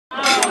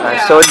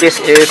So this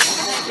is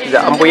the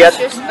ambuyat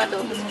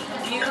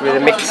with a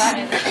mix.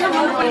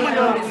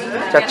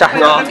 Cacah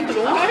no.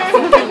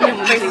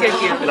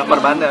 Lapar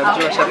banget,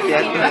 cuma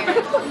syariat.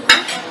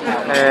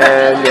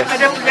 And yes,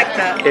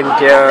 in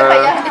here,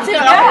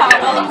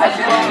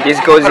 this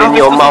goes in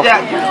your mouth.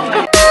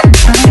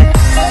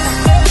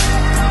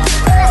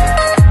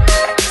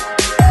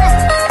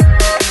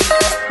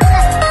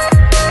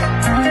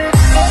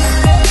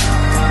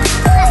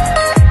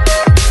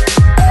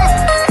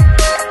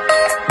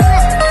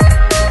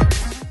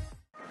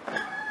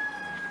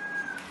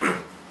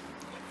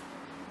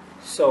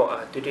 So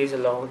today's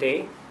a long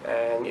day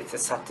and it's a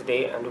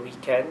Saturday and the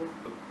weekend.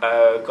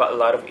 Got a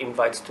lot of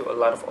invites to a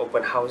lot of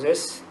open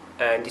houses,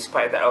 and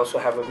despite that I also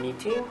have a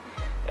meeting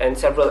and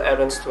several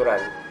errands to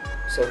run.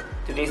 So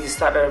today's the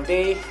start of the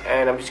day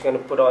and I'm just going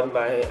to put on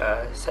my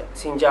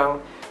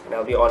Xinjiang and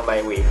I'll be on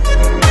my way.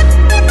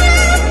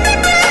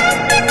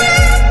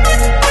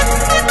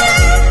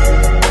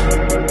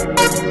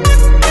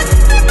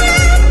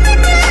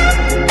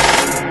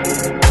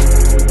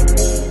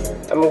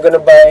 I'm gonna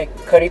buy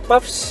curry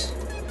puffs.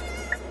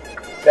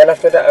 Then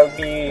after that I'll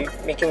be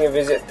making a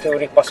visit to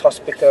Ripas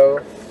Hospital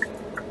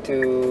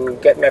to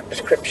get my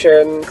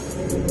prescription.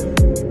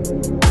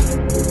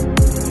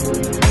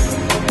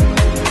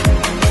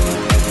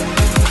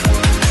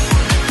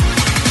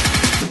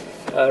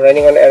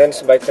 Running on errands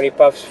to buy curry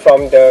puffs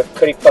from the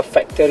curry puff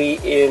factory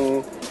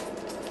in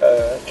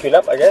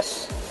Kulap, I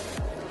guess.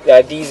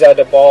 Yeah, these are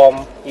the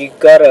bomb. You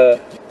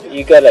gotta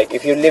like,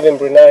 if you live in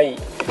Brunei,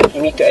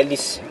 you need to at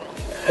least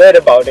heard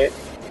about it.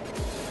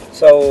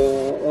 So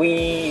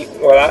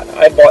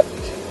I bought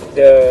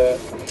the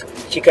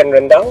chicken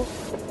rendang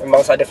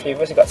amongst other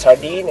flavors. You got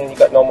sardine and you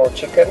got normal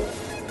chicken,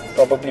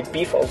 probably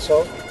beef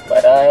also,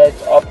 but I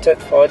opted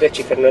for the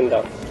chicken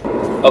rendang.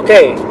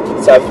 Okay,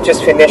 so I've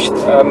just finished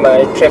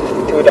my trip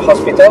to the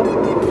hospital.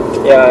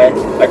 Yeah,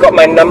 I got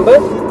my number.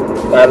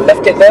 I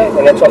left it there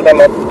and I told them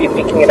I'll be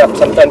picking it up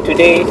sometime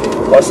today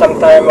or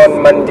sometime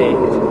on Monday.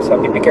 So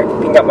I'll be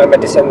picking up my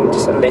medicine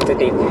just a later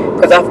date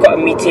because I've got a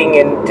meeting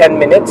in 10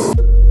 minutes.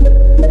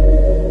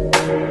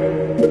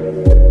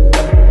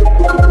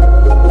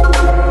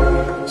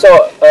 So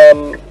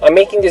I'm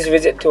making this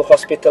visit to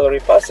Hospital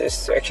Ripas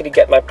is to actually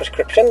get my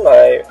prescription,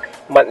 my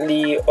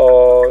monthly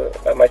or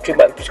my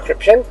 3-month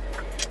prescription.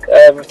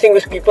 The thing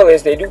with people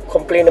is they do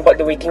complain about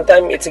the waiting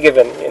time. It's a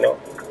given, you know.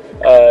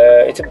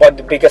 It's about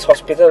the biggest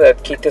hospital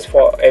that caters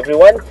for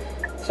everyone.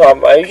 So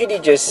I usually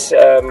just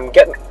hand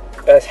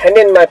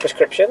in my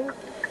prescription,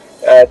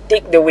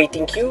 take the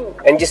waiting queue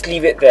and just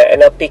leave it there,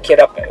 and I'll pick it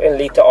up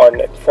later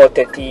on at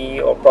 4:30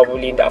 or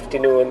probably in the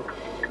afternoon.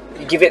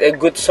 Give it a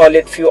good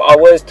solid few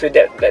hours to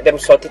let them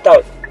sort it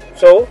out.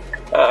 So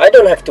I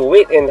don't have to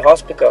wait in the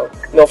hospital.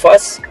 No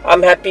fuss.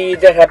 I'm happy,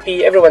 they're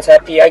happy, everyone's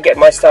happy. I get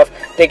my stuff,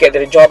 they get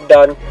their job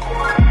done.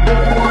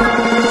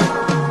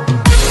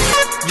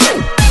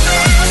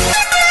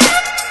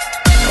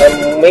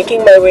 I'm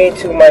making my way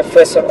to my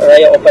first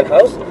Raya open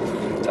house.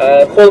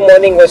 Whole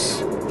morning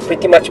was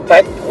pretty much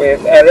packed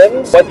with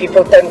errands. What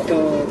people tend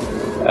to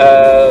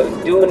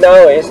do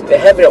now is they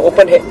have their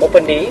open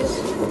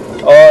days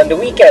on the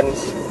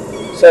weekends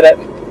so that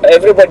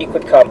everybody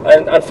could come.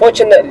 And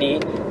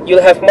unfortunately,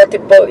 you'll have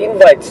multiple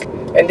invites,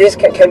 and this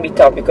can be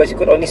tough because you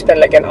could only spend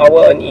like an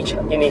hour in each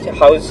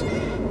house,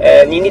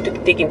 and you need to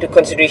take into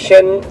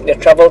consideration the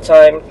travel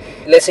time.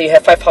 Let's say you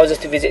have 5 houses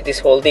to visit this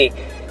whole day.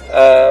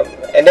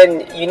 And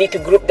then you need to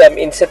group them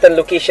in certain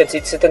locations,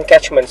 in certain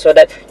catchments, so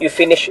that you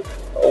finish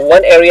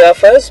one area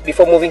first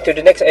before moving to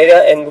the next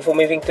area, and before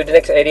moving to the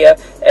next area,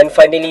 and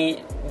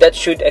finally that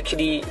should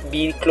actually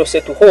be closer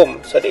to home,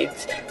 so that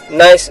it's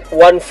nice,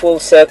 one full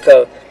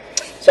circle.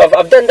 So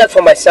I've done that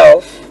for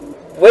myself.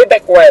 Way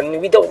back when,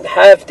 we don't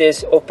have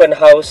this open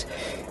house.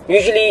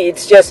 Usually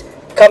it's just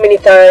come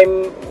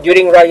anytime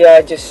during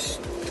Raya, just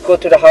go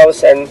to the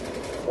house and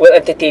we'll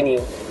entertain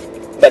you.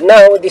 But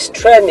now this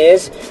trend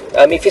is,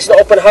 if it's not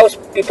open house,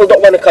 people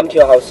don't want to come to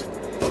your house.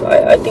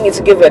 I think it's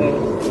a given.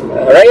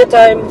 Raya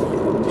time,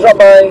 drop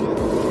by,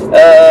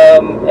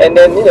 and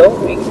then, you know,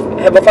 we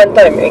have a fun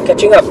time and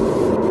catching up.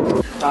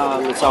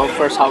 It's our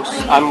first house.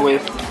 I'm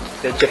with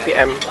the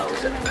JPM.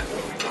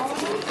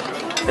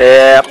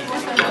 Yeah.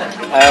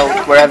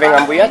 We're having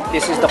ambuyat.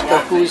 This is Dr.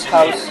 Who's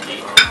house.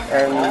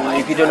 And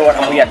if you don't know what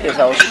ambuyat is,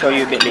 I'll show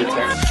you a bit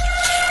later.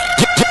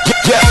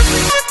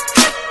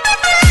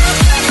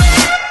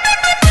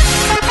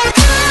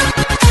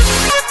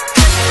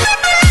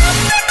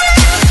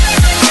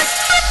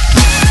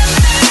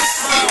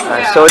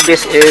 So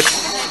this is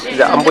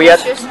the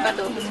ambuyat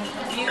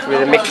with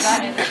a mix.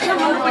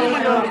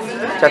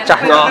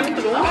 Cacah no.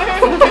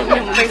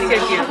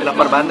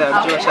 Lapar banget,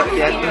 cuma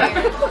syariat.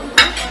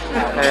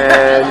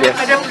 And yes,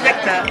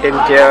 in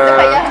here,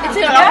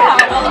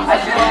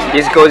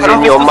 this goes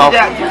in your mouth.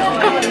 1,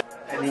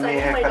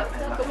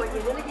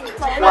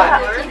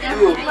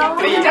 2,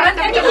 3,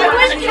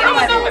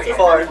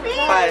 4,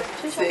 5,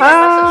 6.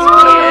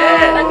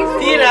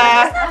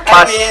 Tira.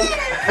 Pass.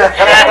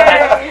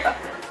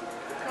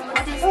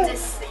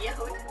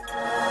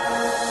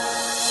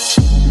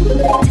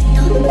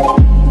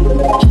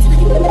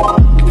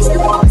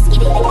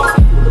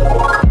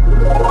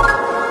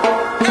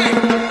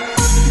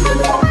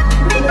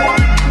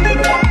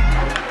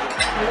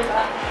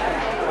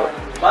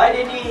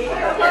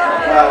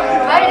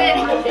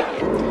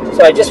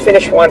 So I just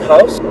finished one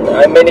house.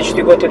 I managed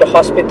to go to the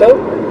hospital,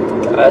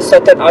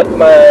 sorted out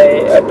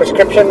my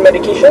prescription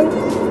medication,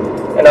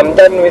 and I'm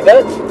done with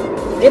that.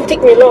 Didn't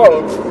take me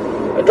long.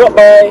 I dropped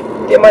by,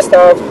 did my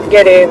stuff,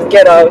 get in,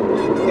 get out.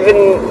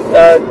 Even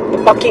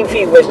the parking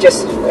fee was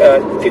just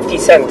 50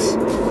 cents.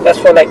 That's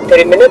for like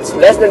 30 minutes,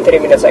 less than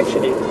 30 minutes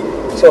actually.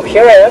 So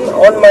here I am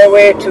on my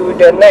way to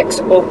the next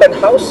open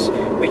house,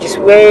 which is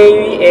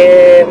way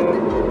in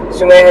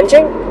Sungai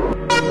Hancing.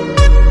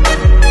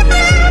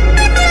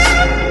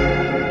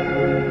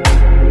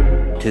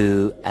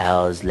 Two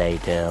hours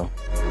later.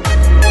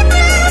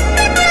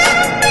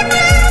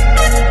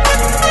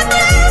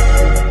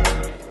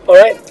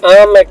 Alright,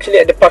 I'm actually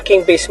at the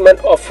parking basement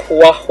of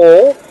Hua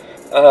Ho,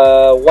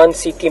 One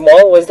City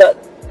Mall. Was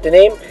that the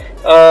name?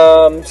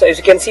 So as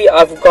you can see,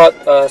 I've got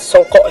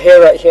songkok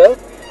hair right here.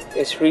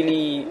 It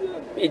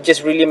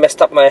just really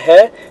messed up my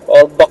hair,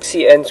 all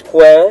boxy and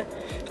square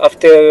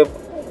after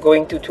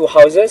going to two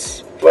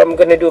houses. I'm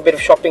gonna do a bit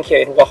of shopping here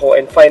in Hua Ho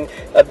and find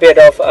a bit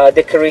of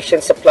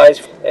decoration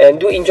supplies, and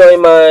do enjoy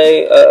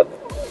my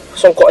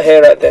songkok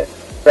hair right there.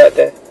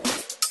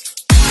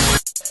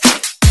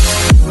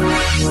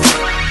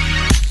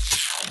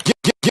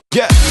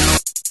 Yeah.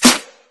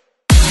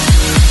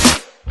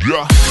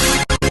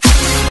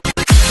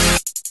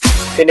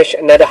 Finish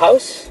another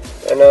house,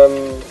 and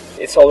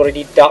it's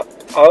already dark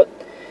out.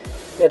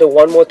 Another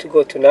one more to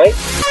go tonight.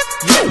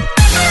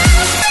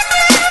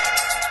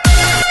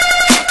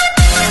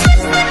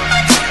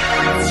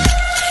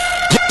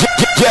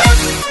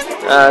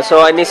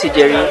 So ini si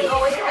Jerry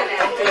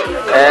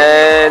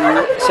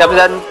and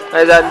Syabzan.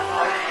 Hai Zan.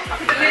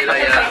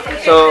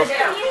 So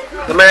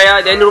Lemme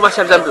Raya dari rumah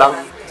Syabzan pulang.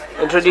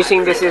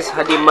 Introducing, this is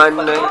Hadiman.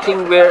 I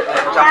think we're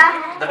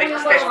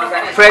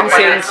friends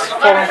since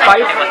Form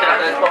 5.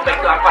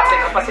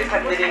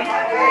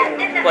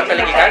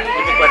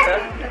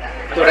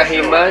 To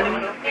Rahiman.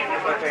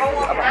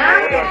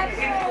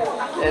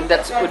 And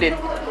that's Udin.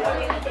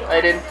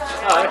 Aiden.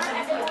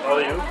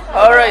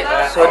 Alright,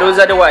 so those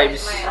are the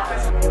wives.